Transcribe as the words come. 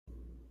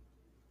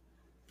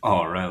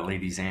All right,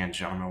 ladies and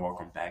gentlemen,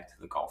 welcome back to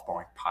the Golf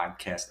Balling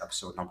Podcast,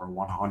 episode number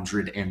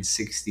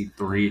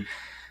 163.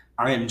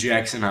 I am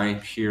Jackson. I am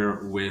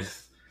here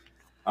with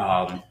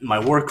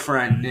my work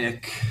friend,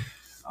 Nick.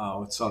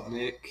 What's up,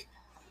 Nick?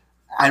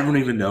 I don't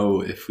even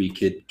know if we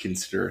could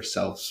consider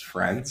ourselves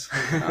friends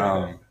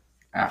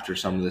after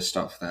some of the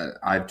stuff that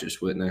I've just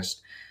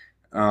witnessed.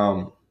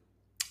 Um,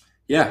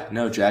 yeah,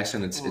 no,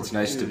 Jackson, it's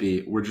nice to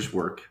be. We're just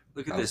work.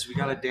 Look at this. We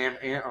got a damn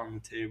ant on the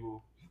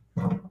table.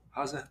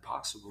 How's that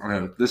possible? I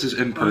know, this is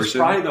in It's person.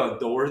 probably the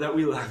door that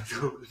we left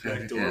open.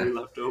 We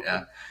left open.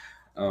 Yeah.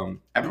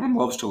 Everyone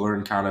loves to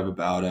learn kind of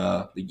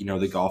about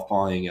the golf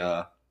balling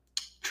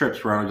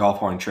trips. We're on a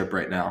golf balling trip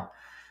right now,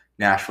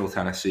 Nashville,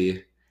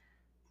 Tennessee.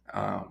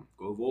 Go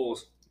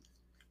Bulls.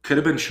 Could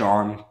have been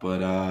Sean,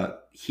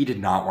 but he did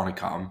not want to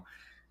come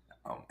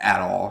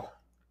at all.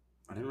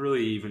 I didn't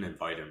really even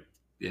invite him.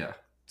 Yeah.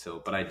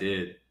 But I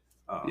did.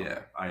 Yeah.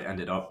 I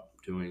ended up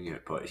doing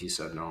it, but he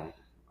said no,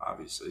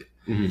 obviously.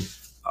 Mm-hmm.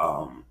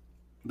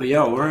 But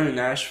yeah, we're in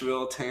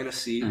Nashville,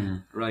 Tennessee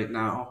right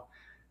now.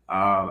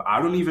 I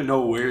don't even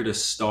know where to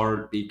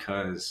start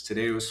because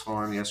today was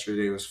fun,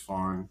 yesterday was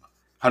fun.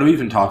 How do we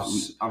even talk?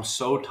 I'm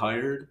so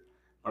tired,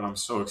 but I'm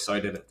so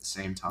excited at the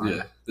same time.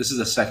 Yeah, this is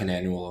the second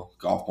annual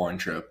golf balling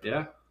trip.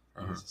 Yeah,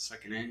 it's the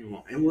second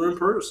annual, and we're in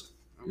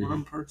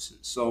person.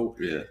 So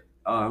yeah,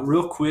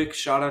 real quick,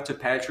 shout out to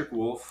Patrick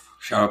Wolf.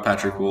 Shout out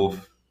Patrick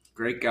Wolf.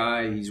 Great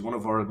guy. He's one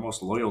of our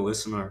most loyal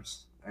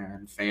listeners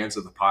and fans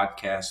of the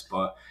podcast.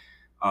 But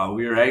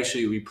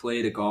we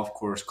played a golf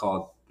course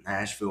called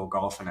Nashville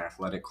Golf and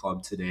Athletic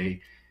Club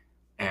today,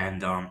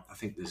 and I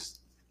think this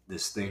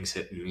thing's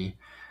hitting me.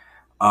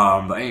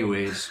 But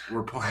anyways,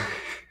 we're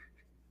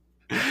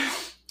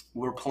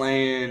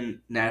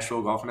playing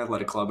Nashville Golf and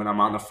Athletic Club, and I'm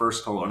on the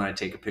first hole, and I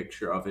take a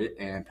picture of it,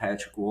 and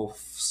Patrick Wolf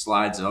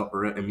slides up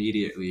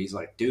immediately. He's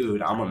like,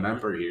 "Dude, I'm a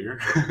member here."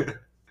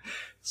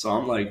 So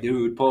I'm like,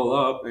 "Dude, pull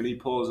up," and he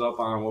pulls up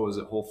on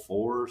hole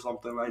 4 or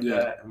something like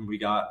that, and we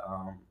got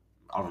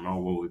I don't know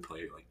what we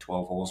played, like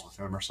 12 holes with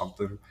him or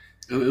something.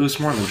 It was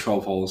more than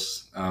 12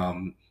 holes.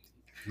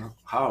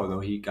 How though?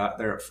 He got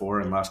there at 4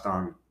 and left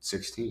on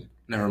 16.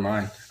 Never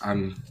mind.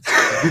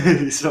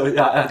 So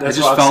yeah,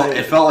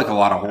 it felt like a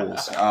lot of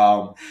holes.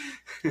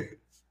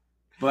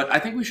 But I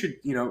think we should,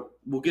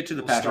 we'll get to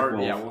the Patrick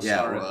Wolf.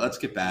 Let's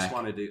get back. I just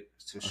wanted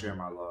to share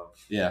my love.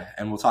 Yeah,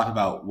 and we'll talk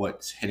about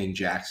what's hitting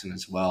Jackson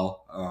as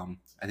well.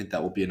 I think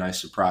that will be a nice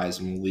surprise,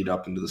 and we'll lead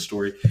up into the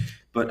story.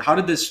 But how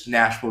did this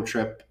Nashville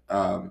trip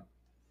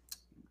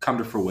come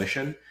to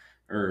fruition,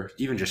 or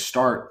even just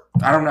start?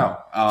 I don't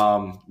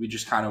know. We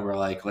just kind of were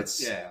like,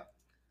 let's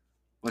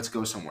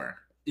go somewhere.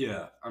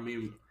 Yeah, I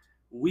mean,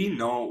 we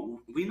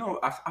know.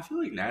 I feel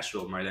like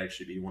Nashville might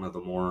actually be one of the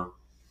more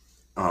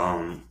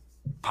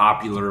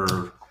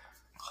popular.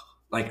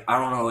 Like, I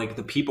don't know, like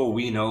the people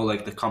we know,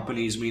 like the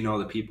companies we know,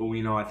 the people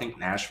we know. I think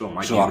Nashville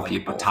might be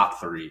a top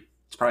 3.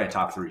 It's probably a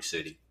top 3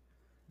 city.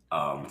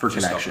 For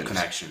connections.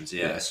 Connections,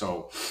 yeah.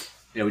 So,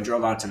 yeah, we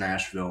drove out to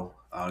Nashville.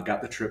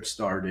 Got the trip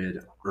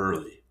started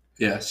early.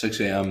 Yeah, 6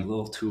 a.m. A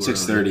little too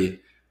 6:30.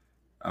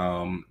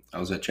 I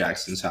was at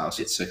Jackson's house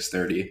at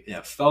 6:30. Yeah,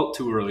 it felt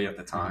too early at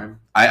the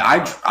time.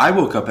 I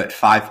woke up at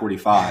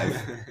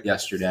 5:45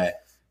 yesterday.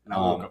 And I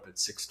woke up at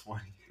 6:20.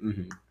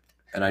 Mm-hmm.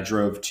 And I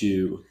drove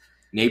to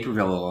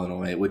Naperville,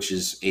 Illinois, which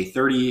is a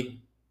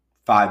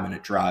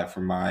 35-minute drive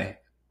from my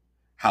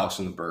house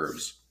in the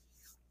burbs,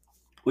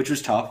 which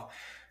was tough.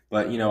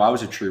 But, I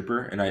was a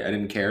trooper, and I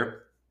didn't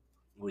care.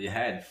 Well, you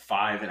had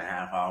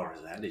 5.5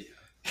 hours ahead of you.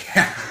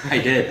 Yeah, I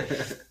did.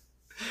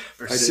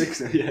 Or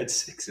 6. You had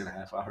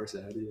 6.5 hours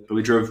ahead of you. But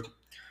we drove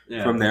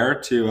from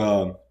there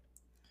to,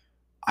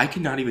 I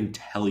could not even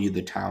tell you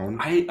the town.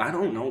 I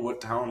don't know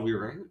what town we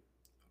were in.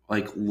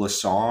 Like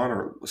Lausanne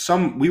or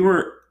we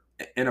were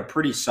in a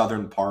pretty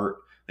southern part.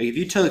 Like if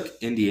you took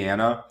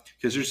Indiana,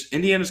 because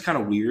Indiana's kind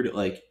of weird.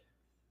 Like,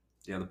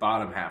 yeah, the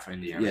bottom half of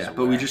Indiana. Yeah,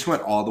 but we just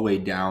went all the way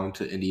down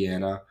to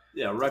Indiana.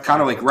 Yeah, right.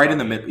 Kind of like right in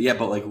the middle. Yeah,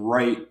 but like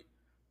right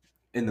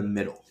in the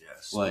middle.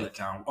 Yes. Like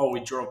town. Oh,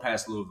 we drove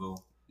past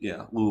Louisville.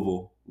 Yeah,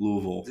 Louisville.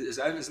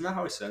 Isn't that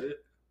how I said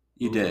it?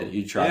 You Louisville. did.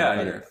 You tried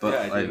better. Yeah, but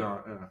I did.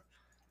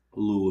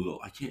 Louisville.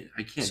 I can't.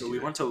 So we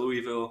went to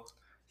Louisville.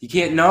 You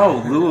can't.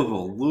 No,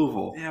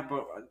 Louisville. Yeah,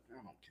 but I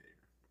don't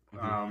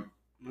care.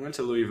 We went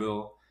to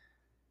Louisville,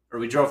 or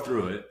we drove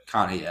through it.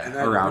 Kind of, yeah. And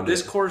then, around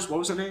this course, what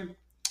was the name?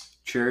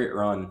 Chariot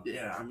Run.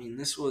 Yeah, I mean,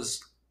 this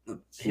was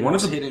one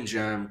of the hidden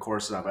gem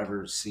courses I've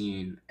ever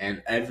seen,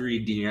 and every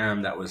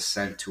DM that was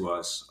sent to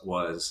us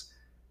was,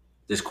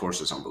 this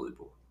course is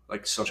unbelievable.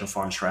 Like, such a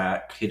fun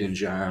track, hidden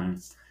gem,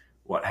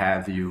 what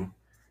have you.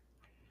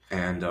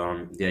 And,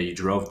 you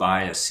drove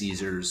by a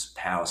Caesar's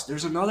Palace.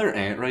 There's another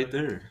ant right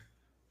there.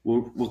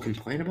 We'll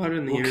complain about it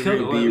in the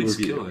Airbnb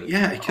review.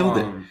 Yeah, I killed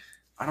it.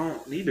 I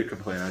don't need to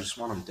complain. I just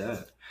want them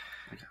dead.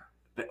 Okay.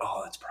 But,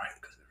 that's probably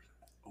because there's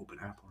an open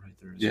apple right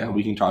there. Yeah,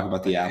 we can talk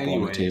about the apple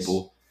on the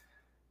table.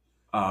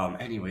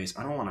 Anyways,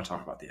 I don't want to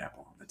talk about the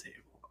apple on the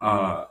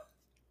table.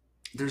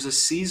 There's a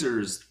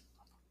Caesar's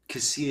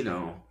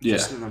casino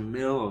just in the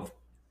middle of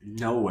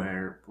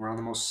nowhere. We're on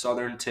the most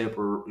southern tip,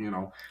 or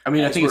I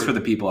mean, I as think it's we're for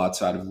the people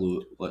outside of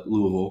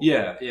Louisville.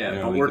 yeah, You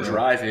know, but we we're go.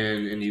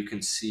 driving and you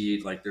can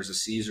see like there's a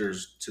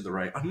Caesars to the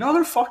right.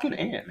 Another fucking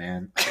ant,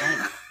 man.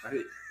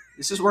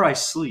 This is where I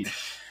sleep.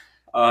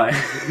 Uh,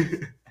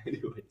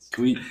 anyways,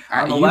 Can we?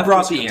 On the You left brought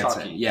was the ants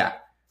Kentucky. in. Yeah,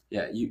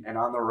 yeah. You. and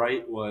on the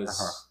right was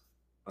Uh-huh.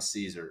 a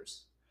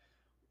Caesars.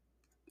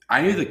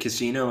 I knew the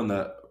casino and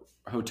the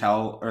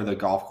hotel or the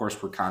golf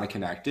course were kind of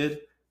connected,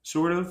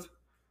 sort of.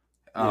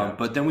 Yeah.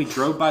 But then we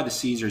drove by the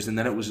Caesars, and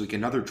then it was like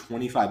another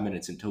 25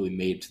 minutes until we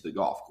made to the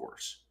golf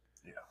course.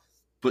 Yeah.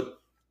 But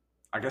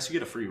I guess you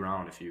get a free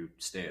round if you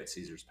stay at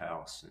Caesar's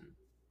Palace in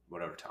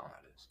whatever town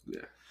that is.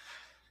 yeah,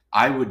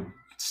 I would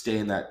stay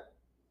in that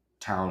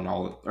town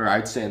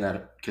I'd stay in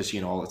that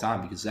casino all the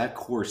time because that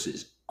course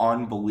is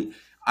unbelievable.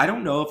 I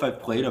don't know if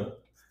I've played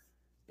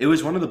it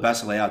was one of the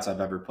best layouts I've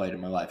ever played in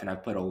my life, and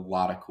I've played a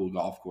lot of cool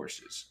golf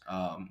courses.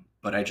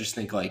 But I just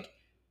think like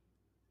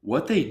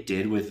what they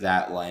did with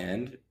that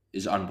land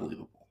is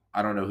unbelievable.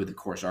 I don't know who the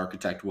course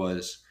architect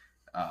was.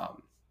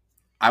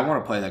 I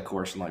want to play that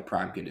course in like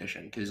prime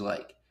condition because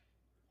like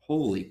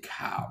holy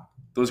cow,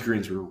 those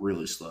greens were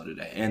really slow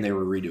today, and they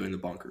were redoing the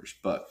bunkers.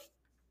 But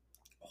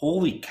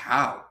holy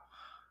cow,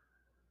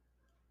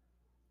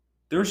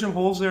 there were some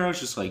holes there. I was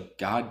just like,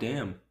 God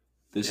damn,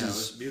 this It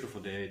was is a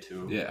beautiful day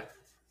too. yeah.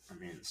 I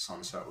mean, the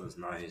sunset was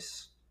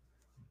nice.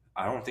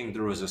 I don't think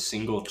there was a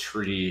single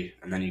tree,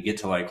 and then you get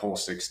to like hole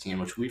 16,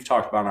 which we've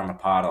talked about on the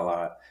pod a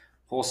lot.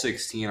 Hole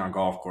 16 on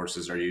golf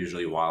courses are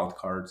usually wild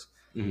cards.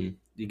 Mm-hmm.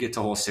 You get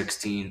to hole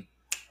 16,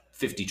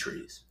 50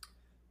 trees.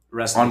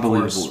 Rest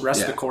Unbelievable. Of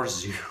the course,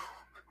 zero.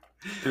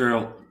 There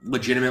are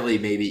legitimately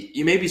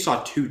maybe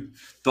saw two.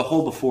 The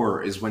hole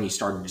before is when you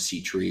started to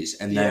see trees,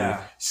 and then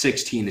Yeah.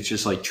 16 it's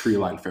just like tree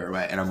line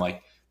fairway, and I'm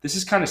like, this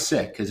is kind of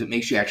sick because it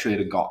makes you actually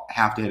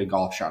have to hit a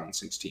golf shot in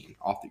 16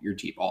 off your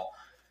tee ball.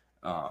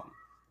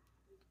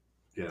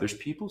 Yeah. There's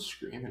people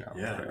screaming out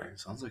there.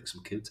 Sounds like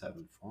some kids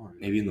having fun.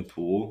 Maybe in the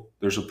pool.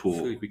 There's a I pool.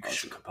 feel like we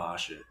should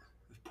kibosh it.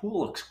 The pool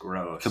looks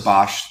gross.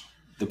 Kibosh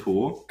the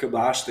pool.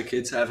 Kibosh the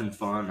kids having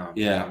fun.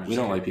 Yeah, we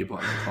don't like people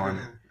having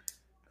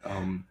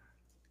fun.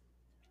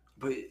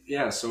 But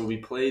yeah, so we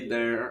played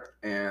there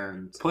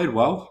and Played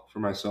well for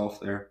myself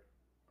there.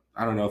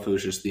 I don't know if it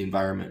was just the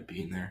environment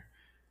being there.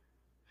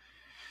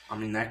 I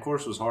mean that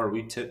course was hard.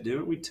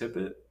 Didn't we tip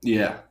it?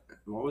 Yeah,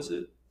 What was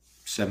it?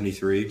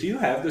 73. Do you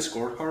have the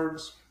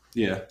scorecards?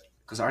 Yeah,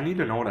 Because I need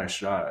to know what I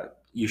shot.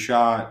 you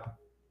shot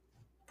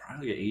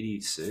Probably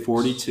 86.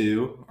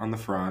 42 on the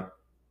front.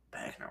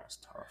 Back now was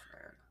tough,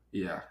 man.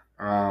 Yeah.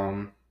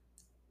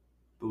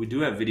 But we do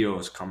have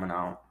videos coming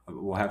out.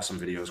 We'll have some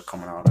videos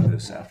coming out of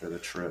this after the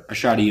trip. I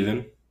shot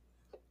even.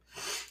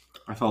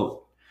 I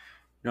felt,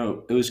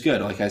 it was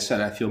good. Like I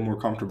said, I feel more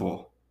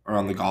comfortable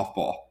around the golf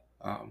ball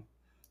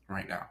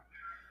right now.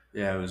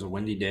 Yeah, it was a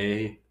windy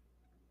day.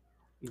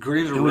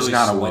 Greens were It was really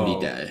not a slow. windy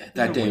day.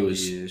 That day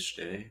was windy-ish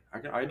day. I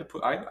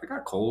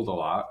got cold a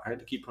lot. I had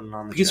to keep putting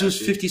on the because it was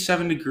jacket.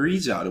 57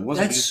 degrees out. It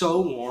wasn't. That's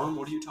so warm.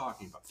 What are you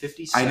talking about?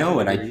 57 I know,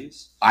 and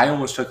degrees? I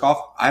almost took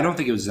off. I don't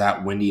think it was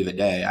that windy of a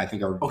day. I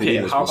think our Okay,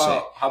 videos how will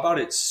say about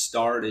it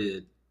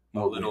started a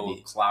more little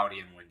windy. cloudy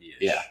and windy-ish?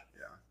 Yeah.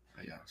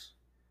 I guess.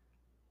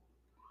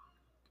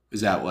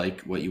 Is that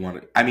like what you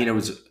wanted? I mean, it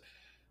was.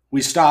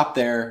 We stopped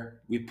there.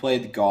 We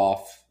played the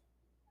golf.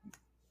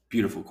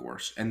 Beautiful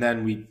course, and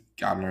then we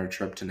got on our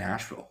trip to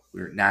Nashville.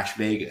 We were at Nash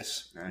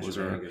Vegas. Was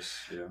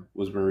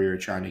where we were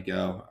trying to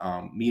go.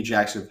 Me and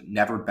Jackson have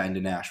never been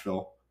to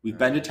Nashville. We've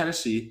been to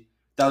Tennessee.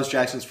 That was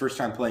Jackson's first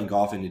time playing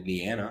golf in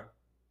Indiana.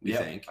 We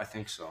think. I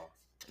think so.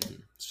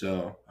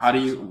 So, how do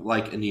you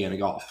like Indiana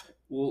golf?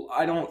 Well,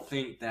 I don't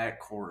think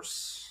that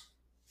course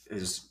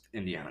is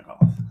Indiana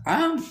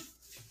golf.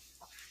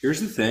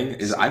 Here's the thing: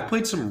 is I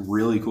played some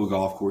really cool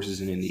golf courses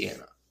in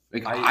Indiana.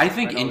 Like I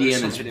think know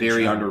Indiana there's is some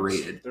very hidden gems.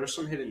 underrated. There's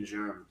some hidden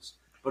gems,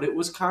 but it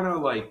was kind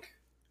of like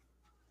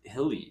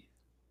hilly.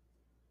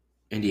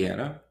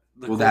 Indiana.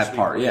 The Well, course that we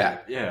part, played. yeah.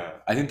 Yeah.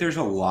 I think there's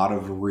a lot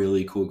of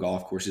really cool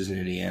golf courses in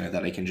Indiana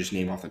that I can just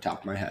name off the top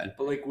of my head.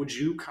 But like,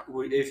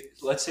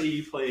 if let's say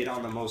you played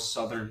on the most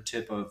southern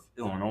tip of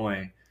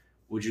Illinois,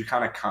 would you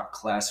kind of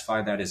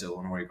classify that as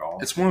Illinois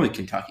golf? It's more like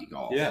Kentucky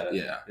golf. Yeah.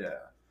 Yeah. Yeah.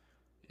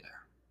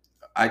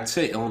 I'd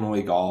say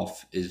Illinois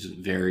golf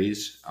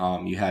varies.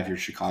 You have your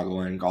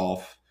Chicagoland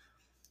golf,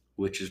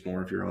 which is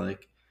more of your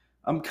like.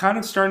 I'm kind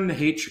of starting to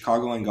hate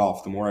Chicagoland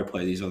golf the more I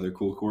play these other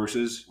cool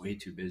courses. Way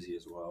too busy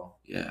as well.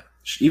 Yeah,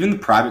 even the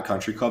private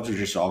country clubs are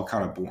just all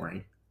kind of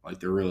boring. Like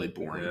they're really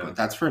boring. Yeah. But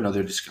that's for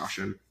another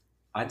discussion.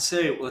 I'd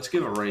say let's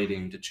give a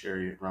rating to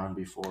Chariot Run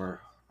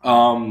before.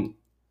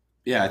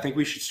 Yeah, I think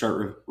we should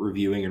start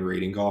reviewing and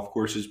rating golf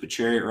courses. But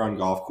Chariot Run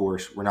Golf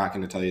Course, we're not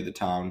going to tell you the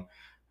town.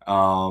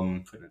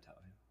 Couldn't tell you.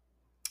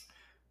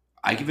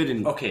 I give it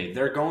an. Okay,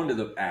 they're going to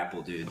the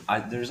Apple, dude.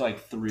 There's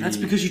like 3. That's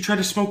because you tried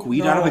to smoke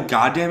weed No, out of a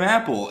goddamn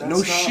apple. That's No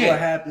not shit. what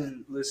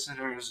happened,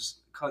 listeners.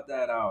 Cut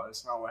that out.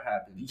 That's not what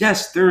happened.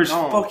 Yes, there's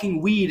No.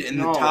 fucking weed in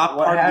the No, top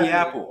what part of the happened-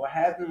 apple. What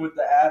happened with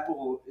the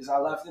apple is I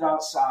left it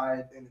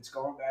outside and it's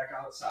going back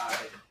outside.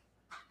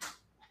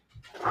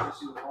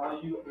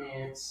 All you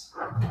ants.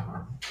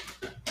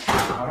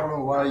 I don't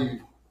know why you.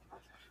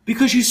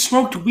 Because you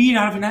smoked weed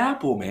out of an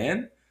apple,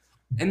 man,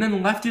 and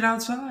then left it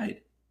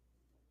outside.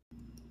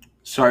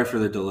 Sorry for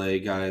the delay,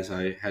 guys.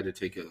 I had to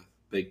take a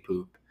big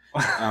poop.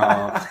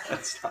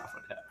 That's not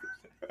what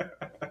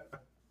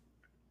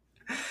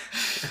happened.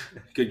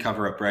 Good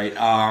cover up, right?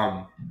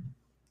 God,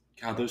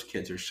 those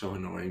kids are so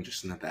annoying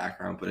just in the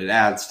background, but it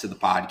adds to the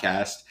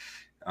podcast.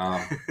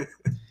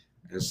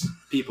 As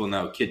people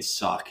know, kids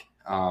suck.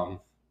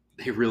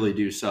 They really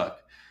do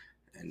suck.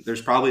 And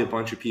there's probably a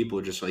bunch of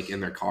people just like in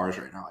their cars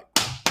right now, like,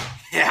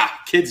 yeah,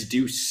 kids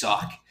do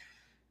suck.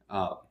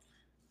 Well,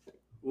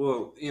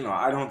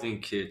 I don't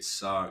think kids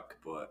suck,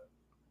 but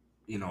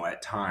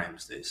at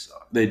times they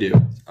suck. They do.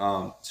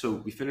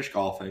 So we finished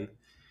golfing,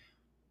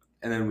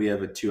 and then we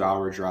have a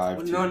 2-hour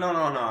drive. No.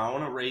 I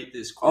want to rate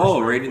this course.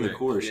 Oh, rating the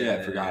course. Yeah,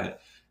 I forgot it.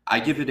 I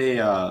give it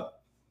a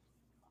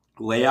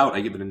layout.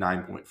 I give it a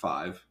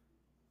 9.5.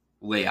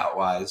 Layout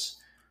wise,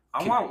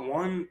 I want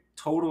one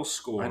total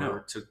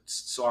score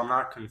so I'm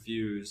not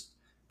confused.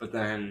 But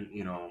then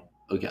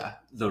okay,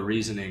 the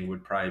reasoning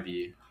would probably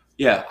be.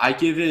 Yeah, I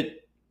give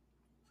it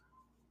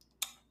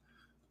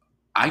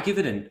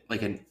an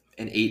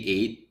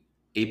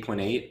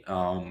 8.8.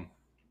 I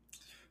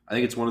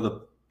think it's one of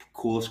the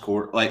coolest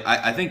course. Like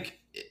I think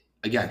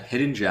again,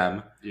 hidden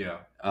gem. Yeah.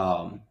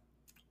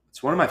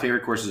 It's one of my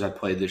favorite courses I've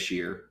played this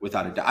year,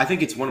 without a doubt. I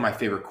think it's one of my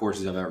favorite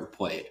courses I've ever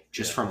played,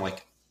 just from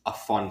like a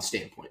fun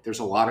standpoint. There's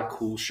a lot of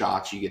cool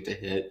shots you get to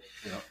hit.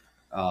 Yeah.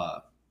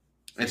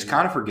 It's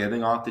kind of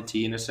forgiving off the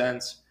tee in a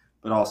sense,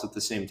 but also at the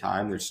same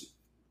time,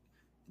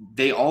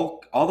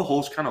 all the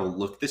holes kind of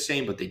look the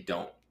same, but they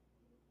don't.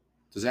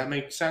 Does that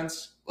make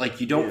sense?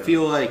 Like you don't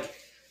feel like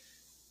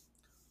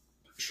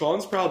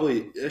Sean's not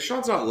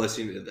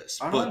listening to this.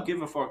 I don't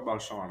give a fuck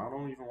about Sean. I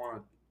don't even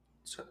want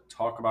to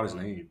talk about his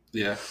name.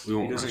 Yeah, we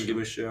won't. He doesn't give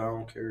a shit. I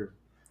don't care.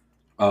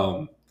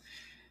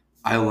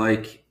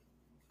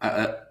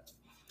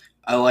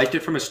 I liked it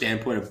from a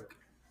standpoint of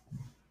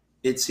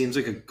it seems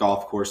like a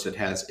golf course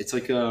it's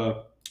like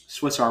a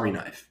Swiss Army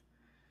knife.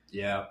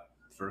 Yeah,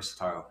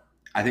 versatile.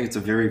 I think it's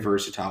a very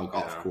versatile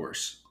golf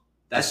course.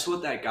 That's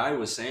what that guy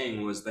was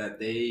saying, was that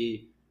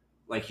they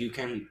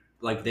can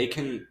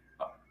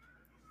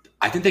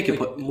I think they can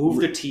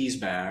move the tees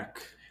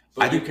back,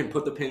 but you can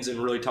put the pins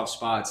in really tough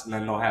spots, and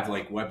then they'll have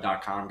like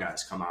web.com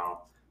guys come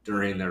out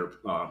during their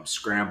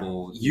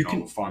scramble,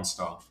 fun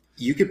stuff.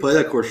 You could play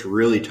that course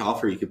really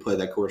tough, or you could play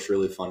that course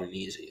really fun and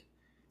easy.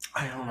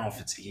 I don't know if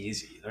it's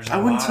easy. There's a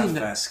lot of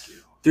fescue.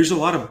 There's a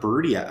lot of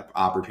birdie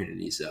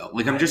opportunities, though.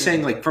 Like I'm just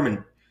saying, like I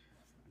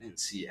didn't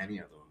see any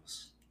of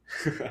those.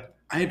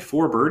 I had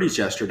 4 birdies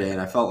yesterday, and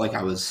I felt like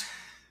I was.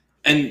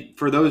 And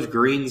for those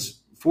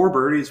greens, 4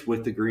 birdies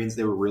with the greens,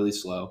 they were really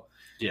slow.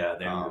 Yeah,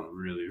 they were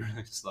really,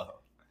 really slow.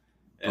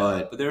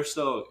 Yeah, but they're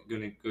still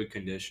in good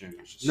condition.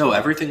 No,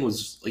 everything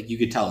was like you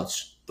could tell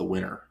it's the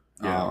winner.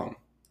 Yeah.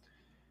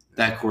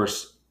 That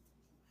course,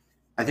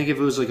 I think if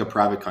it was like a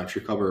private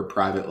country club or a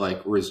private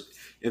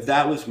if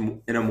that was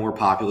in a more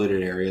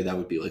populated area, that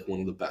would be like one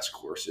of the best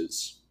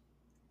courses.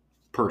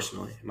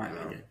 Personally, in my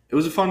opinion, it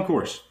was a fun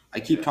course. I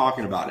keep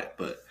talking about it,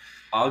 but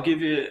I'll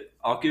give it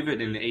an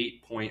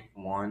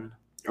 8.1.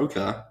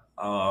 Okay.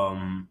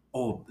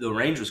 The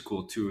range was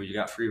cool too. You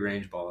got free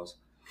range balls,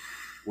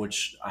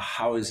 which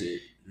how is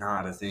it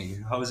not a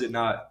thing? How is it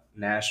not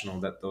national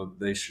that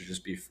they should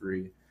just be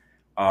free?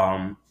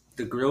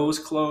 The grill was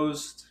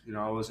closed.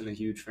 I wasn't a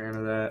huge fan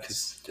of that.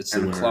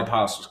 And the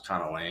clubhouse was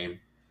kind of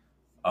lame.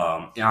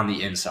 On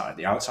the inside,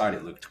 the outside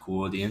it looked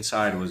cool. The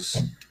inside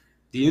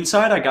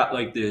I got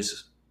like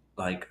this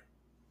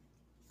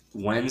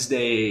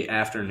Wednesday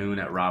afternoon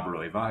at Rob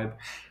Roy vibe.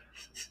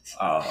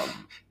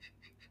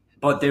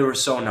 But they were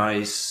so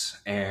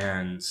nice,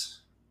 and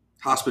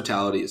the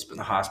hospitality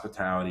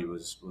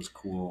was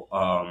cool.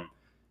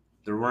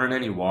 There weren't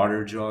any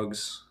water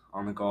jugs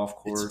on the golf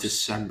course. It's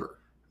December.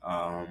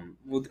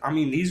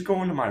 These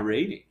go into my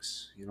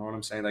ratings. You know what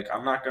I'm saying? Like,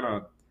 I'm not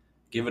gonna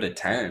give it a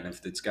 10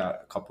 if it's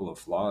got a couple of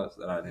flaws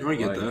that I didn't like.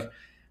 Get that.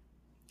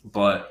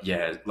 But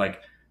yeah,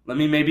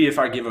 maybe if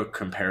I give a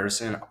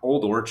comparison,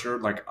 Old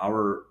Orchard, like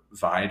our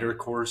Vider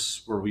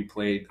course where we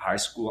played high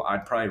school,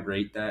 I'd probably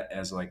rate that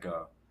as like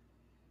a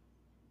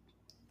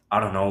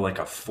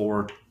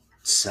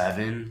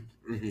 4.7,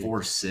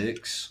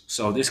 4.6.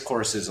 So this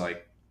course is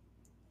like,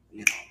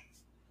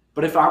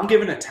 but if I'm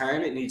giving a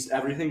 10,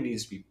 everything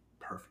needs to be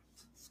perfect.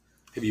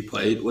 Have you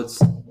played? What's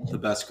the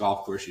best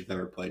golf course you've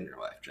ever played in your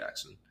life,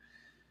 Jackson?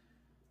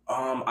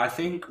 I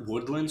think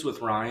Woodlands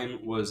with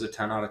Ryan was a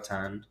 10 out of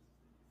 10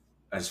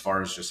 as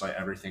far as just like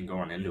everything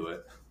going into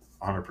it.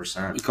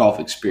 100%. Golf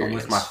experience. I'm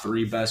with my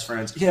 3 best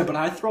friends. Yeah, but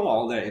I throw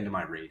all that into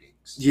my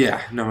ratings.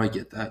 Yeah, no, I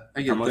get that.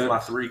 I'm with my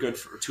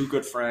 2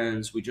 good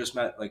friends. We just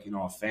met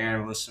a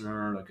fan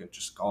listener, like a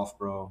just golf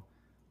bro.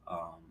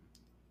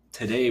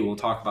 Today we'll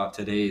talk about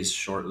today's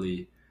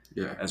shortly.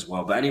 Yeah, as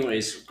well. But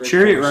anyways,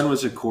 Chariot Run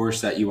was a course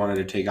that you wanted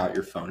to take out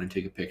your phone and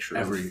take a picture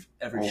of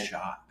every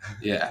shot.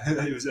 Yeah,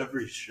 it was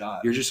every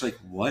shot. You're just like,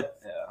 what?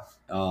 Yeah.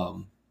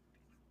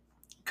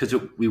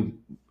 because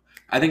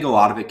I think a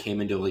lot of it came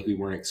into like we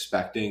weren't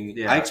expecting.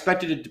 Yeah. I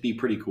expected it to be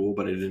pretty cool,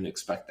 but I didn't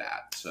expect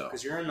that. So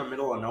Because you're in the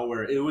middle of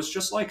nowhere. It was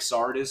just like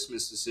Sardis,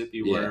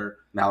 Mississippi, Yeah. where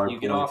Mallard you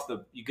get Point, off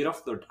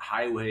the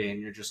highway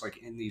and you're just like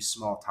in these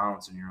small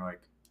towns and you're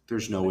like,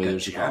 there's no way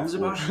there's a golf gems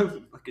about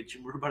course.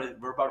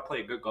 we're about to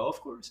play a good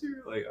golf course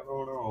here. Like I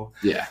don't know.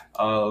 Yeah.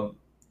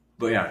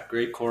 But yeah,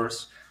 great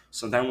course.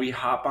 So then we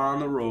hop on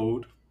the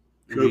road.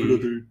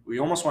 We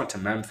almost went to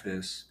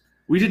Memphis.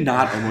 We did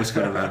not almost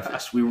go to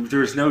Memphis. There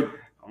was no.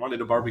 I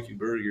wanted a barbecue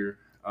burger.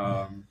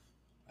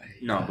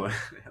 No, but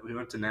we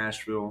went to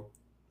Nashville.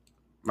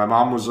 My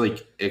mom was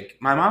like,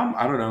 my mom,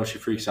 I don't know, she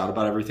freaks out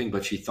about everything,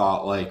 but she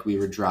thought like we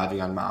were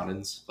driving on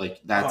mountains. Like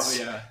that's,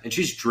 Oh, yeah. and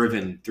she's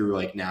driven through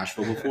like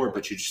Nashville before,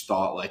 but she just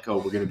thought like, oh,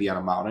 we're going to be on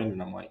a mountain.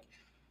 And I'm like,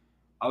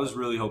 I was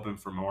really hoping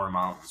for more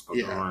mountains, but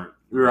Yeah.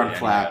 we were on any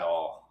flat. at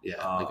all.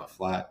 yeah, like a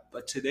flat.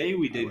 But today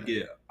we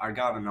did I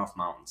got enough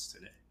mountains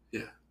today.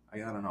 Yeah. I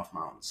got enough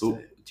mountains So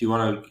today. do you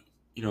want to,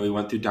 we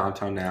went through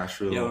downtown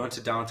Nashville. Yeah, we went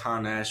to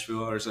downtown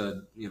Nashville. There's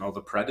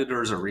the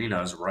Predators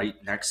Arena is right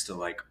next to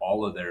like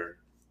all of their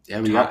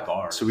we top got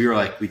bars. So we were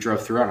like, we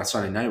drove through on a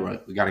Sunday night. We're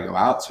like, we got to go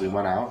out. So we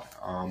went out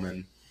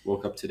and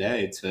woke up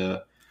today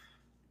to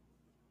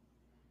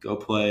go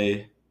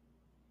play.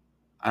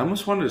 I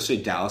almost wanted to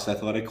say Dallas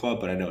Athletic Club,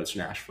 but I know it's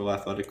Nashville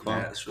Athletic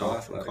Club. Nashville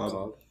Athletic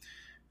Club.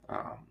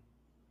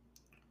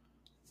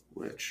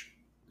 Which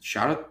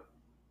shout out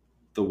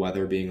the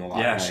weather being a lot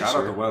Yeah, nicer. shout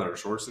out the weather.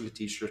 Shorts and a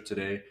t-shirt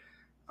today.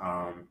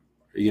 Are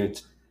you gonna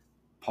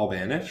Paul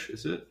Banish?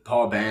 Is it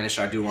Paul Banish?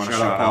 I do want to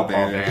Shout out shout out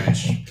Paul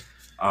Banish.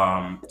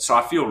 Banish. So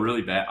I feel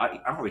really bad.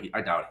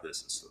 I doubt he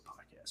listens to the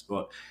podcast,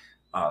 but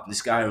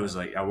this guy was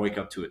like, I wake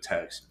up to a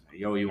text,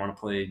 yo, you want to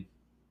play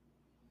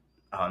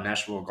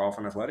Nashville Golf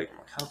and Athletic? I'm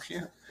like, hell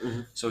yeah.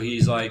 Mhm. So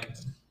he's like,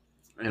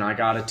 and I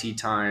got a tee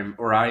time,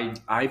 or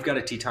I've got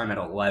a tee time at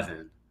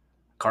 11.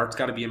 Cart's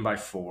got to be in by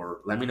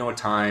 4. Let me know a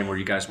time where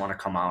you guys want to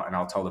come out, and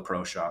I'll tell the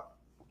pro shop.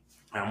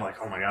 And I'm like,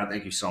 oh my God,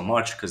 thank you so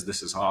much, because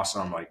this is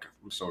awesome. Like,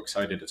 I'm so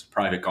excited. It's a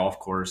private golf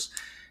course,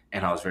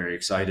 and I was very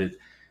excited.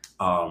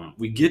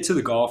 We get to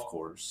the golf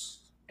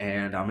course,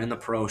 and I'm in the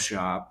pro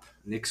shop.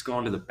 Nick's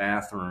going to the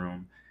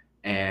bathroom,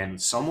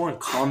 and someone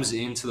comes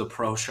into the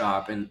pro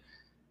shop, and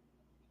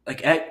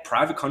like at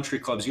private country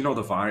clubs, you know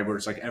the vibe where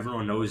it's like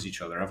everyone knows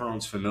each other.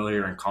 Everyone's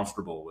familiar and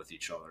comfortable with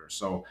each other.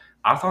 So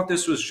I thought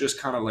this was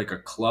just kind of like a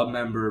club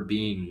member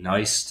being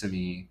nice to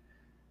me,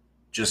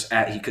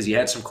 because he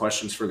had some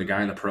questions for the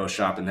guy in the pro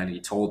shop, and then he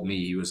told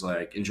me, he was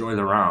like, enjoy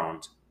the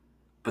round.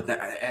 But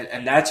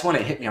and that's when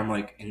it hit me. I'm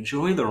like,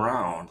 enjoy the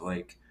round.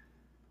 Like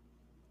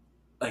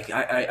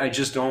I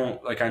just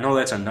don't, like, I know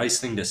that's a nice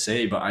thing to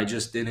say, but I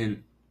just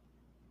didn't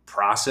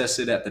process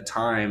it at the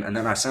time. And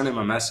then I sent him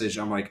a message.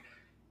 I'm like,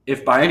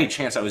 if by any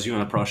chance I was you in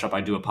the pro shop, I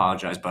do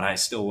apologize, but I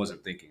still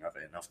wasn't thinking of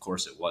it. And of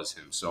course it was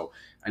him. So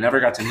I never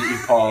got to meet you,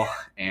 Paul.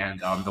 And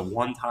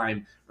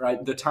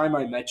the time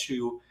I met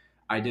you,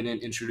 I didn't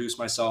introduce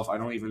myself. I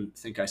don't even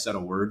think I said a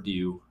word to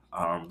you.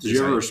 Did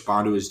you ever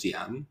respond to his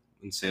DM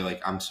and say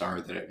like, I'm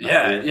sorry that I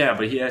met you? Yeah,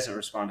 but he hasn't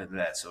responded to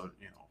that. So,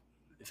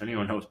 if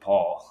anyone knows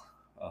Paul,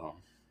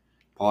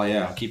 Paul,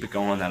 yeah. Keep it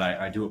going that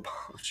I do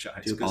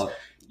apologize. Because,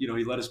 he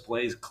let us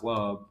play his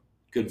club.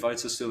 Good.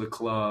 Invites us to the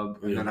club,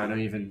 and then I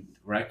don't even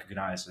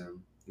recognize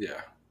him.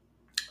 Yeah.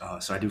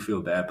 So I do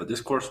feel bad, but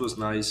this course was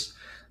nice.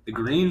 The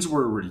greens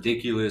were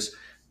ridiculous.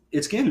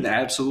 It's getting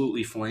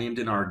absolutely flamed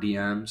in our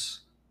DMs.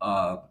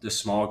 The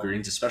small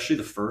greens, especially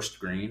the first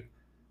green,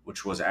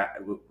 which was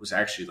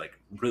actually like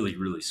really,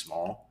 really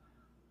small.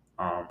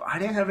 I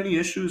didn't have any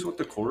issues with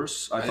the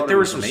course. I thought there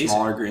were some amazing.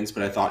 smaller greens,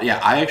 but I thought,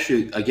 I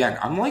actually, again,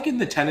 I'm like in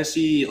the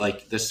Tennessee,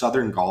 like the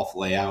Southern golf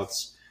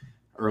layouts,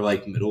 or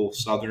like middle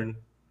Southern.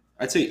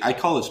 I'd say I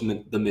call this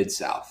the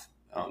Mid-South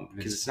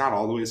because it's not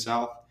all the way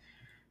south.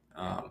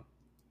 I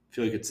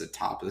feel like it's the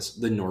top of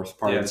the north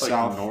part of the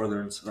South. The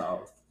northern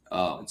South.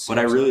 But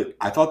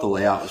I thought the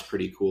layout was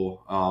pretty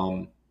cool.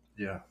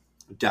 Yeah.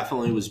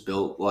 Definitely was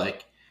built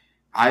like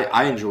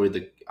I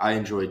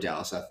enjoyed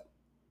Dallas.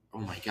 Oh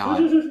my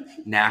God,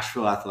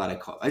 Nashville Athletic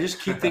Club. I just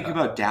keep thinking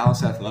about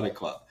Dallas Athletic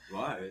Club.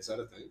 Why is that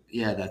a thing?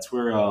 Yeah, that's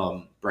where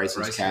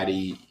Bryson's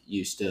caddy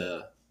used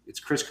to. It's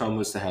Chris Combe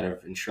was the head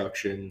of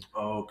instruction.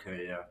 Oh,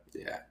 okay,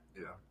 yeah.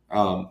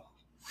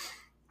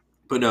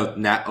 But no,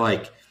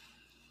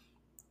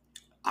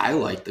 I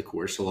like the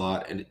course a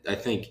lot, and I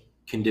think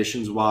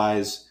conditions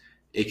wise,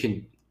 it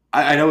can.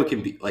 I know it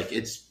can be like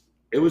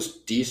it was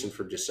decent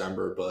for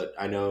December, but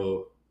I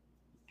know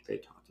they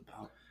talked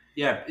about.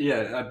 Yeah.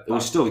 It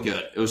was still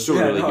good. It was still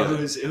really good.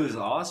 It was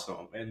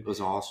awesome, and it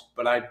was awesome.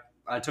 But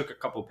I took a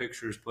couple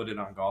pictures, put it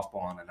on Golf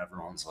Ball, and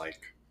everyone's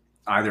like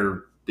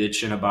either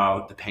bitching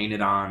about the painted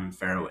on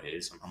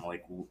fairways. And I'm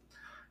like, well,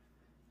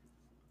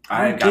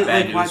 I got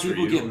bad news why for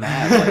people you. Get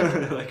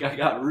mad. Like I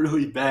got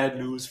really bad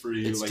news for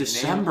you. It's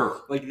December.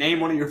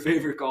 Name one of your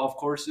favorite golf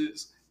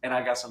courses, and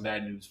I got some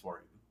bad news for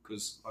you.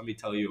 Because let me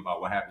tell you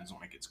about what happens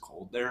when it gets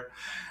cold there.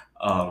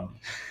 I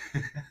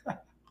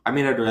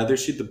mean, I'd rather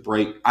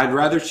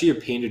see a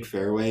painted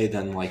fairway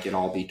than like it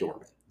all be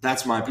dormant.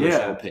 That's my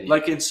personal opinion.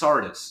 Like in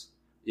Sardis.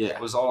 Yeah.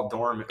 It was all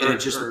dormant. And it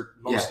just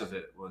most of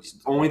it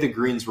was only the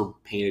greens were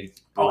painted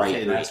bright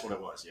okay, green. that's what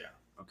it was. Yeah.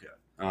 Okay.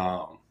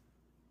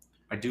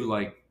 I do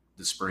like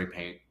the spray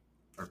paint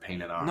or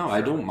painted on. No,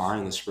 I don't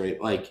mind the spray.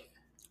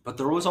 But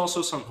there was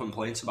also some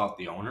complaints about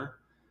the owner.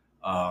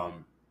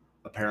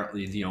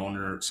 Apparently, the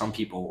owner, some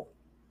people,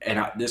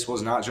 and this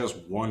was not just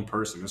one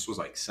person. This was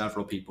like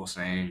several people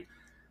saying,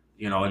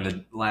 in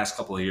the last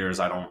couple of years,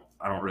 I don't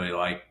really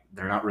like.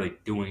 They're not really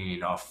doing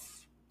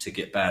enough to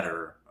get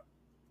better,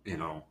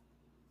 because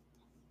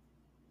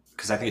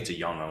I think it's a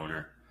young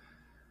owner.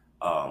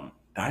 I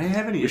didn't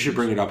have any. We should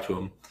bring it up to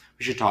him.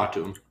 We should talk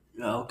to him.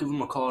 Yeah, I'll give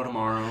him a call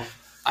tomorrow.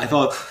 I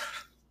thought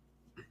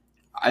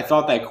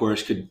that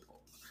course could.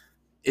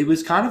 It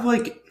was kind of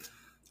like,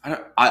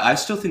 I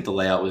still think the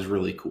layout was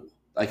really cool.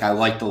 Like, I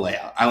like the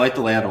layout. I like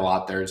the layout a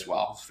lot there as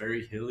well. It's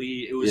very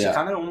hilly. It was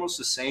kind of almost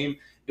the same.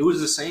 It was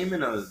the same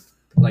in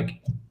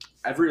like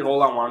every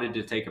hole I wanted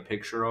to take a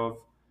picture of,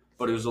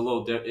 but it was a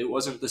little it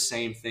wasn't the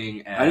same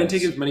thing as. I didn't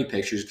take as many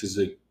pictures because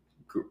it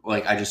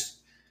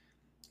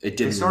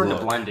didn't. It started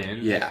to blend in.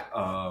 Yeah.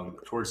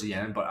 Towards the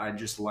end, but I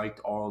just liked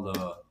all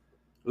the.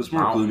 It was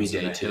more gloomy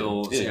day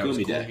too. Yeah,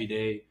 gloomy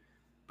day.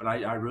 But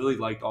I really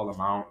liked all the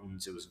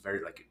mountains. It was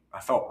very I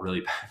felt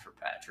really bad for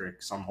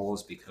Patrick some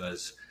holes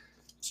because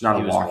it's not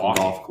a walking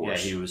golf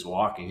course. Yeah, he was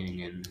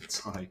walking, and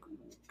it's like,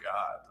 oh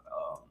God.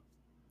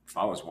 If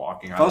I was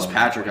walking, if I was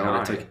Patrick, I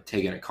would have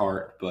taken a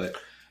cart. But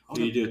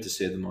you do it to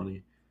save the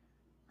money.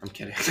 I'm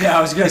kidding. Yeah,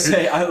 I was gonna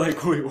say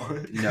wait,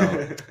 what?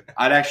 No,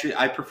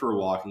 I prefer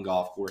walking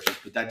golf courses,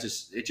 but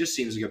it just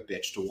seems like a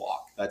bitch to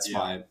walk. That's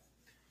my.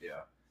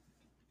 Yeah.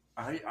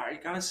 I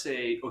gotta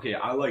say, okay,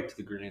 I liked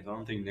the greens. I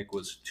don't think Nick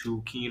was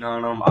too keen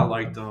on them. I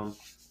liked them.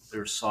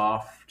 They're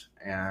soft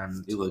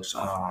and they look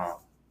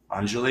soft.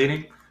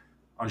 Undulation.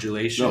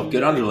 No,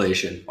 good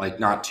undulation. Like,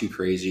 not too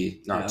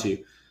crazy, not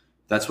too.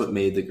 That's what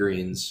made the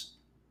greens.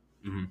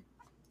 Mm-hmm.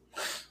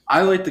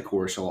 I like the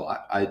course a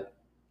lot. I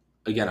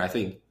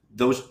think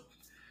those.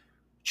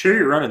 Sure,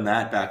 you're running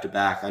that back to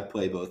back. I'd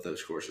play both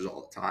those courses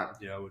all the time.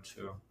 Yeah, I would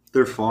too.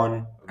 They're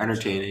fun,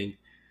 entertaining.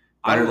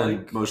 Better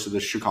than most of the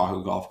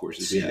Chicago golf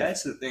courses. See,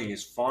 that's the thing.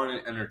 It's fun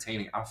and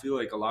entertaining. I feel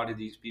like a lot of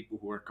these people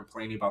who are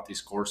complaining about these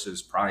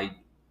courses probably,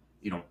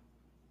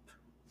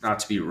 not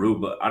to be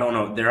rude, but I don't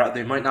know.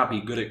 They might not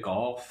be good at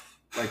golf.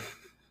 Like,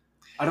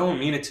 I don't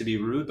mean it to be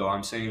rude though.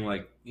 I'm saying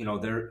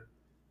they're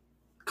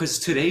because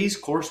today's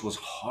course was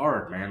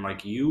hard, man.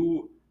 Like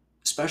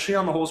especially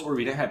on the holes where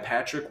we didn't have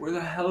Patrick. Where the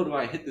hell do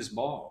I hit this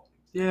ball?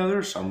 Yeah,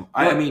 there's some.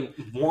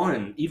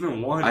 One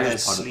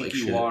has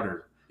sneaky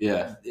water.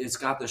 Yeah. It's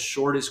got the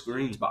shortest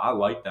greens, but I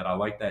like that. I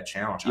like that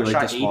challenge. I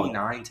shot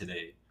 89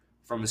 today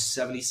from a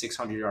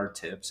 7,600-yard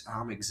tips.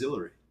 I'm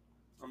exhilarated.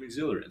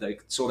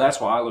 So that's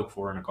what I look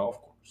for in a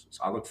golf course.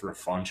 I look for a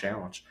fun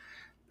challenge.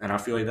 And I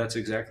feel like that's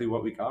exactly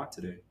what we got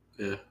today.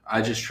 Yeah.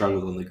 I just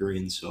struggled on the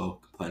greens, so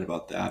I'll complain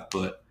about that.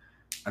 But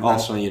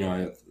also,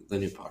 the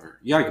new putter.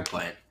 You got to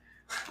complain.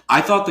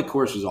 I thought the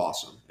course was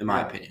awesome, in my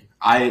opinion.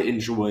 I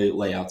enjoy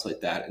layouts like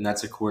that, and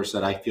that's a course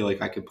that I feel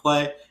like I could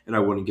play and I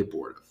wouldn't get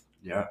bored of.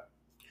 Yeah.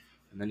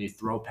 And then you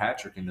throw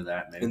Patrick into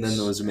that mix. And then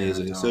that was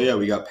amazing.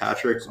 We got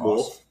Patrick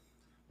Wolf. Awesome.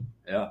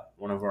 Yeah,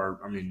 one of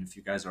our, if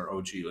you guys are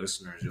OG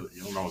listeners,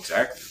 you'll know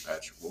exactly who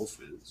Patrick Wolf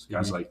is.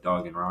 Guys like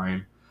Doug and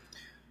Ryan.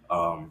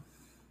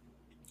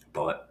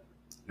 But,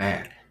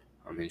 man,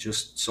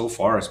 just so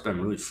far it's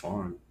been really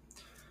fun.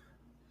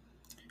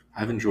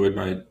 I've enjoyed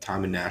my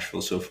time in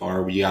Nashville so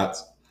far. We have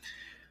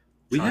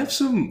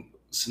some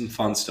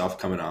fun stuff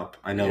coming up.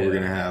 I know we're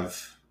going to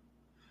have.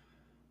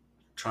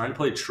 Trying to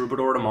play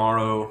Troubadour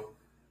tomorrow.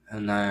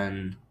 And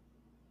then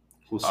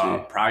we'll see.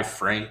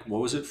 Probably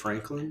what was it?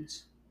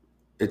 Franklin's?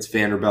 It's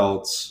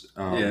Vanderbilt's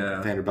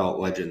Vanderbilt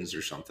Legends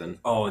or something.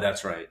 Oh,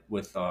 that's right.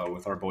 With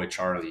our boy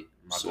Charlie.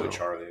 Boy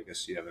Charlie. I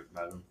guess you haven't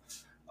met him.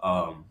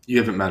 You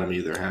haven't met him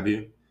either, have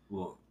you?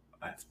 Well,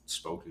 I've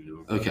spoken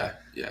to him. Okay,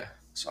 yeah.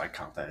 So I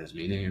count that as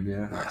meeting him,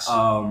 yeah. Nice.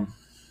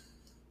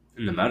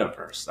 In the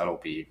metaverse, that'll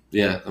be.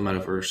 Yeah, the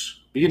metaverse.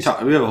 We can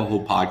talk. We have a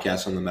whole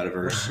podcast on the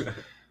metaverse.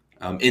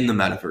 In the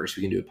metaverse,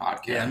 we can do a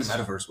podcast. Yeah, in the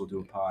metaverse, we'll do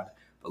a pod.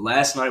 But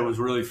last night was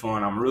really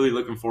fun. I'm really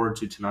looking forward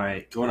to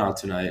tonight. Going out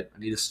tonight. I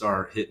need to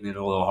start hitting it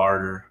a little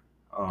harder.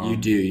 You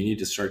do. You need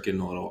to start getting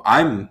a little.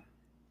 I'm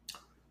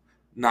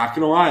not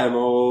going to lie. I'm a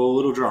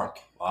little drunk.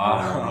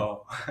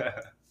 Wow.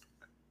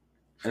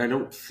 And I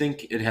don't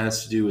think it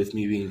has to do with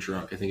me being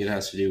drunk. I think it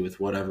has to do with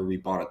whatever we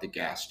bought at the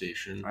gas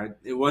station.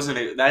 It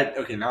wasn't that.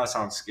 Okay, now it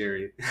sounds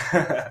scary.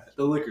 The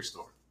liquor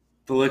store.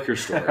 The liquor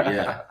store,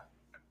 yeah.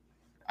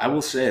 I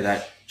will say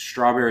that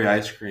strawberry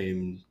ice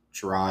cream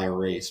dry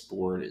erase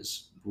board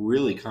is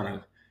really kind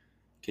of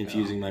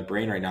confusing my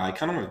brain right now. I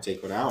kind of want to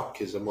take one out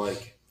because I'm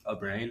like... A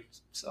brain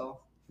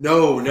cell?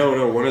 No.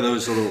 One of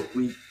those little...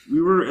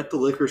 We were at the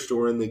liquor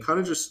store and they kind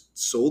of just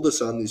sold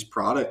us on these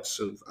products.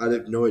 So I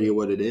have no idea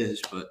what it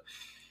is, but...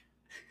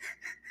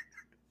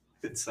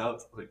 It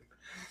sounds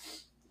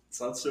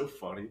so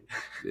funny.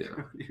 Yeah.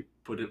 You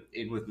put it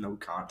in with no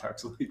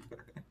context like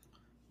that.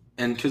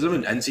 And because I'm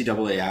an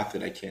NCAA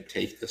athlete, I can't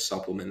take the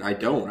supplement. I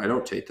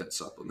don't take that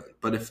supplement.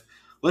 But if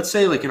let's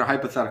say like in a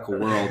hypothetical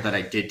world that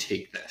I did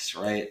take this,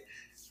 right?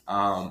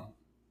 You'd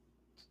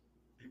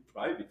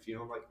probably be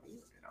feeling like me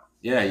right now.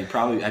 Yeah,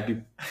 I'd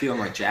be feeling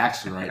like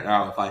Jackson right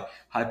now if I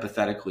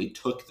hypothetically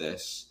took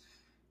this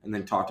and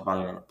then talked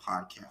about it on a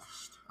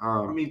podcast.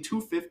 I mean,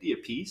 $2.50 a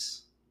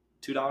piece,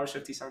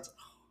 $2.50. Oh,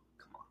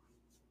 come on.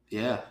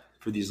 Yeah,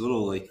 for these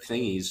little like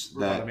thingies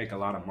We're gonna make a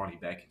lot of money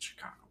back in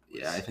Chicago.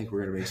 Yeah, I think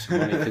we're gonna make some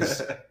money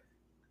because it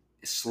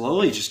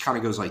slowly just kind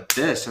of goes like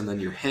this, and then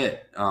you're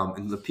hit.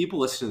 And the people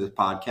listening to the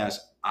podcast,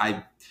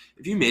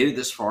 if you made it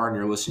this far and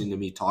you're listening to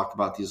me talk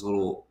about these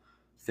little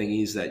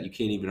thingies that you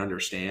can't even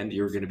understand,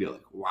 you're gonna be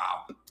like,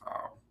 wow.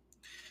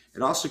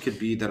 It also could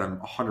be that I'm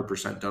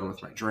 100% done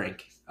with my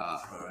drink.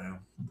 Yeah.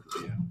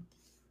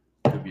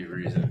 Could be a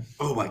reason.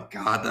 Oh my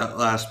god, that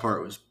last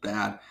part was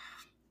bad.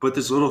 But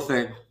this little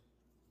thing,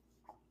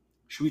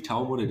 should we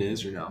tell them what it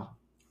is or no?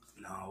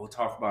 No, we'll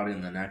talk about it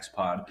in the next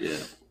pod.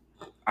 Yeah.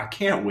 I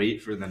can't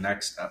wait for the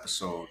next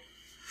episode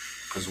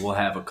because we'll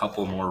have a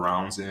couple more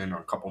rounds in or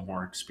a couple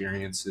more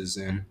experiences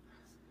in.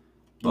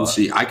 We'll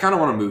see. I kind of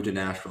want to move to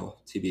Nashville,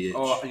 TBH.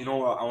 Oh, you know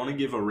what? I want to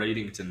give a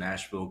rating to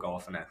Nashville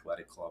Golf and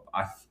Athletic Club.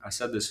 I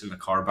said this in the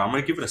car, but I'm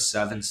going to give it a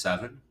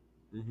 7-7.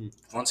 Mm-hmm.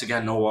 Once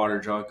again, no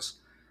water jugs.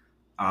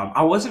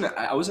 I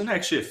wasn't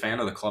actually a fan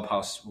of the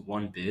clubhouse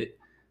one bit.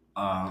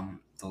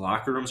 The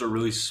locker rooms are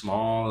really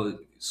small.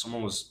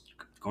 Someone was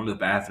going to the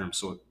bathroom,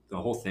 so the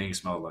whole thing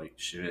smelled like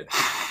shit.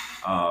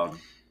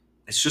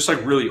 It's just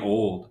like really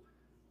old,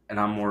 and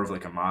I'm more of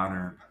like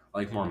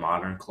more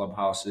modern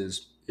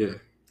clubhouses. Yeah.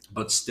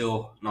 But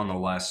still,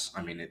 nonetheless,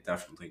 I mean, it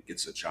definitely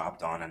gets the job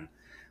done, and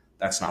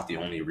that's not the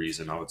only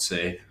reason I would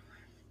say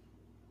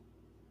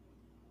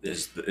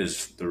is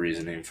the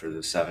reasoning for the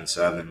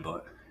 7-7.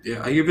 But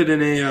yeah, I give it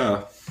an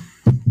a.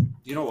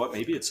 You know what?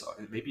 Maybe it's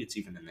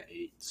even in the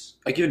 8s.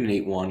 I give it an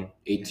 8-1,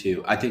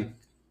 8-2. I think,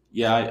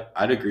 yeah,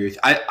 I'd agree with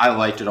you. I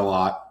liked it a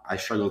lot. I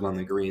struggled on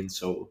the greens,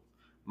 so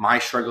my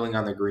struggling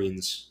on the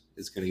greens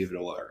is going to give it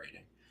a lower rating.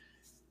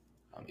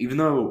 Even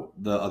though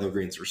the other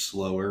greens were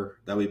slower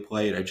that we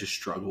played, I just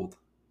struggled.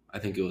 I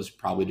think it was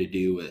probably to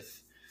do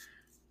with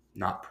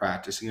not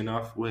practicing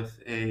enough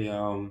with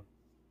a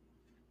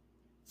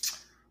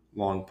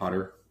long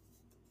putter.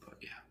 But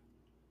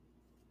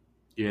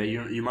yeah,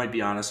 you might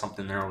be onto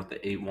something there with the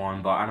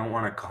 8-1, but I don't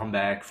want to come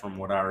back from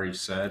what I already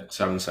said.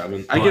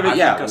 7-7. I think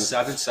a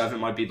 7-7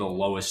 might be the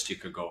lowest you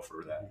could go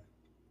for that.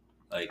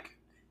 Like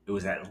it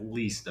was at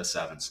least a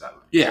 7-7.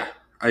 Yeah,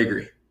 I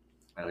agree.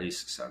 At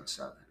least a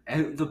 7-7.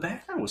 And the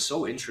back nine was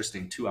so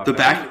interesting too. I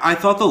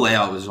thought the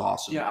layout was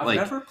awesome. Yeah, I've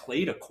never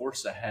played a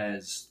course that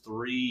has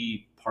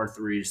 3 par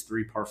 3s,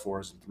 3 par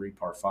 4s, and 3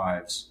 par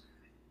 5s.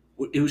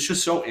 It was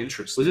just so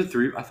interesting. Was it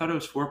 3? I thought it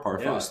was 4 par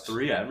 5s. Yeah, it was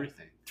 3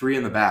 everything. 3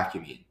 in the back,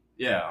 you mean?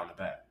 Yeah, on the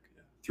back.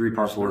 Yeah. 3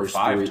 par 4s,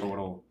 5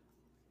 total.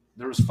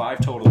 There was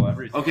 5 total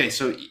everything. Okay,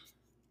 so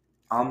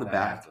on the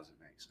back doesn't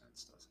make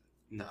sense, does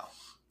it? No.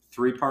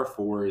 3 par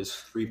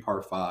 4s, 3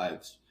 par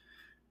 5s,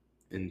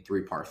 and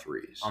 3 par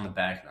 3s. On the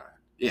back nine.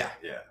 Yeah.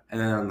 Yeah.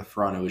 And then on the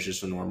front, it was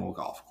just a normal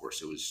golf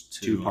course. It was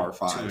 2 par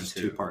 5s,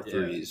 2 par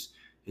 3s,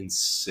 and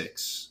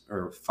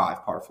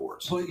 5 par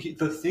 4s. But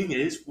the thing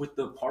is, with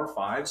the par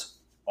 5s,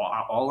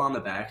 all on the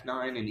back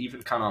nine and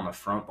even kind of on the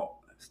front ball,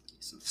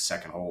 the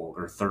second hole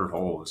or third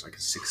hole was like a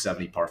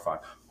 670 par 5.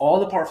 All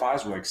the par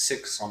 5s were like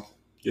 6 something.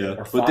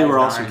 Yeah, but they were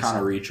also kind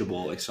of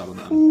reachable, like some of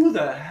them. Who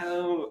the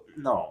hell?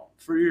 No.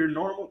 For your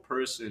normal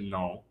person,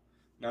 no.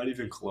 Not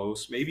even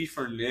close. Maybe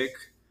for Nick,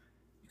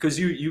 because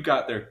you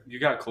got there, you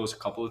got close a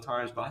couple of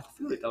times, but I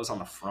feel like that was on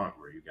the front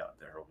where you got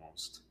there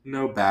almost.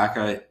 No, back,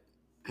 I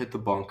hit the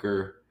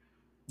bunker.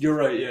 You're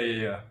right,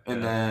 yeah.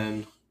 And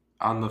then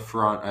on the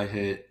front, I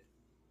hit.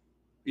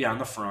 Yeah, on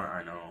the front,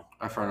 I know.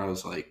 On front, I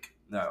was like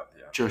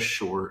just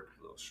short.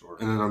 A little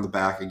short. And then on the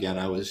back, again,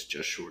 I was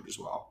just short as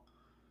well.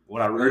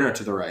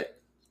 To the right.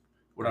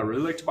 What I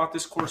really liked about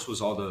this course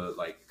was all the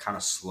like kind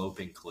of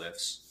sloping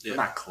cliffs. Yeah.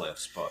 Not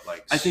cliffs, but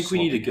like. I think we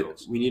need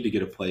to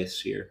get a place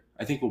here.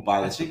 I think we'll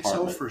buy this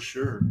apartment.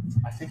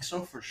 I think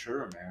so for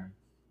sure, man.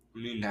 I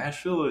mean,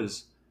 Nashville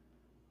is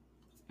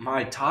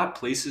my top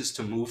places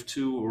to move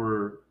to,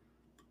 or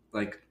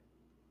like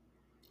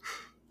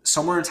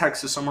somewhere in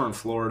Texas, somewhere in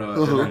Florida,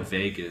 and then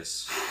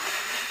Vegas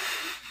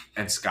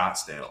and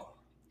Scottsdale.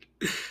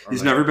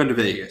 He's never been to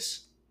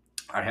Vegas.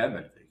 I have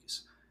been to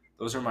Vegas.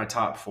 Those are my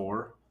top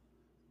 4.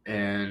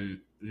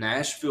 And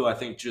Nashville, I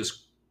think,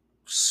 just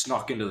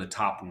snuck into the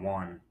top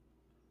 1.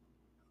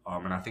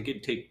 And I think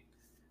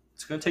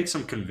it's going to take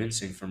some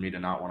convincing for me to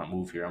not want to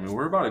move here. I mean,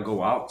 we're about to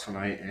go out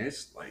tonight, and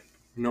it's like...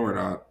 No, we're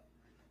not.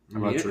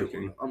 I'm not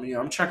drinking.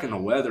 I'm checking the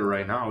weather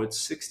right now. It's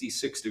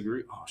 66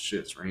 degrees. Oh, shit,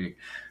 it's raining.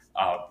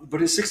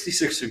 But it's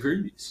 66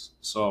 degrees.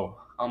 So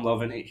I'm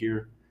loving it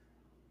here.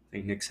 I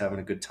think Nick's having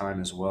a good time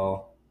as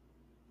well.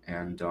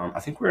 And I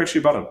think we're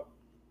actually about to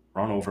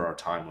run over our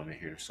time limit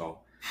here. So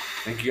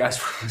thank you guys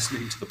for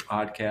listening to the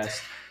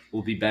podcast.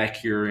 We'll be back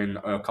here in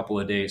a couple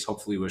of days,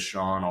 hopefully with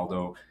Sean,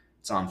 although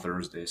it's on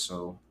Thursday.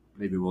 So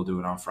maybe we'll do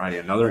it on Friday.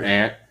 Another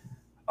ant.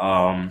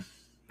 Man,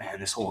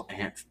 this whole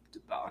ant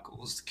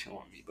clavicle is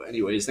killing me. But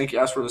anyways, thank you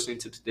guys for listening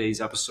to today's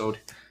episode.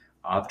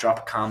 Drop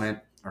a comment,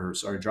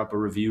 drop a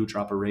review,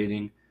 drop a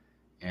rating,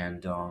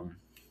 and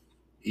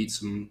Eat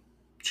some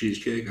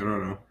cheesecake. I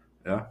don't know.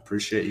 yeah,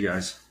 appreciate you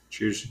guys.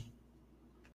 Cheers.